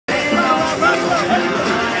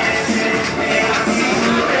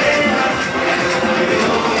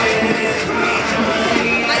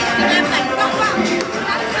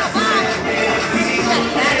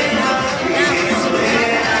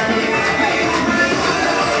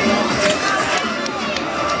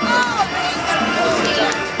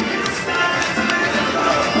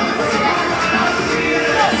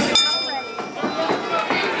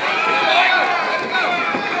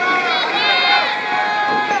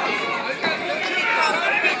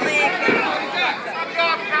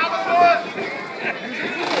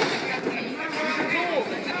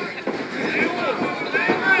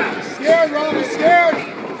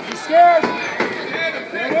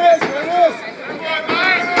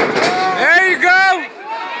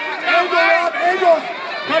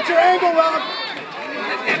Google, Rob.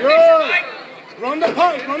 Good. Run the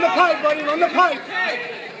pipe, buddy, run the pipe.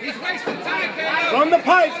 Run the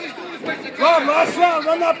pipe. Rob, last round,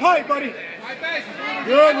 run that pipe, buddy.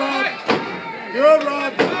 Good, Rob. Good,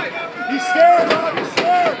 Rob. He's scared, Rob, he's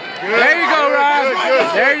scared. Good. There you go, Rob.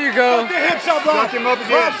 Right, there you go. Suck the hips up, Rob. Suck him up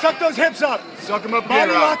again. Rob, suck those hips up. Suck him up again,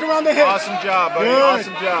 Body Rob. lock around the hips. Awesome job, buddy. Good.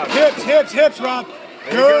 Awesome job. Hips, Rob.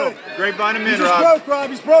 There Good. you go. Grapevine him in, He just Rob. broke, Rob.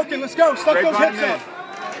 He's broken. Let's go. Suck those hips up.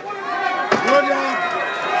 Good, Rob.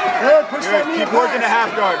 Good. Push that knee. Keep working the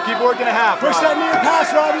half guard. Keep working the half, Push Rob. that knee and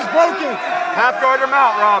pass, Rob. He's broken. Half guard him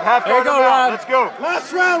out, Rob. Half guard him out. Let's go.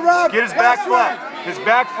 Last round, Rob. Get his back flat. His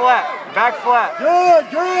back flat. Back flat. Good.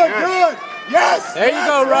 Yes. There you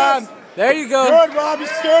go, Rob. There you go. Good, Rob.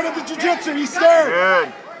 He's scared of the jiu-jitsu. He's scared.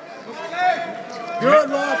 Good. Good,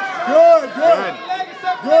 Rob. Good.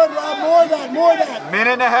 Good, Rob. More that.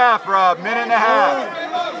 Minute and a half, Rob. Minute and a half.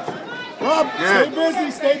 Good. Rob,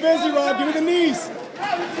 stay busy, Rob. Give me the knees.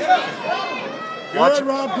 Good,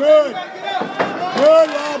 Rob. Good. Good,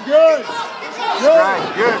 Rob. Good.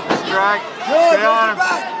 Strike. Good. Strike. Good. Stay on him.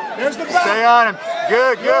 There's the back. Stay on him.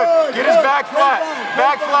 Good. Get his back flat.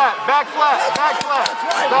 Back flat. Back flat.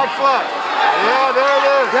 Yeah, there it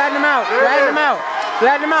is. Flatten him out.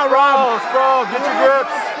 Flatten him out, Rob. Sprawl. Get your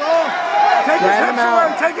grips. Take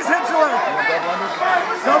his hips away.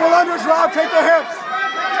 Double unders, Rob. Take the hips.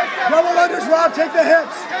 Double unders, Rob. Take the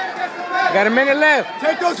hips. Got a minute left.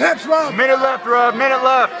 Take those hips, Rob. Minute left, Rob. Minute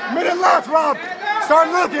left. Minute left, Rob. Start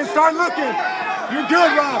looking. You're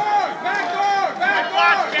good, Rob.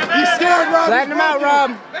 He's scared, Rob. Flatten him out,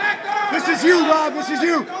 Rob. This is you, Rob. This is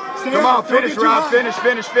you. Stay Come on, Don't finish, get too Rob. high. Finish.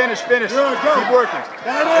 Good, go. Keep working.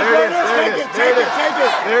 There it is. Take it.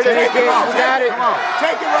 There it is. Take it. You got it.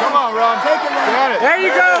 Take it, Rob. Come on, Rob. Take it, Rob. Got it. There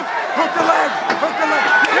you go. Hook the leg.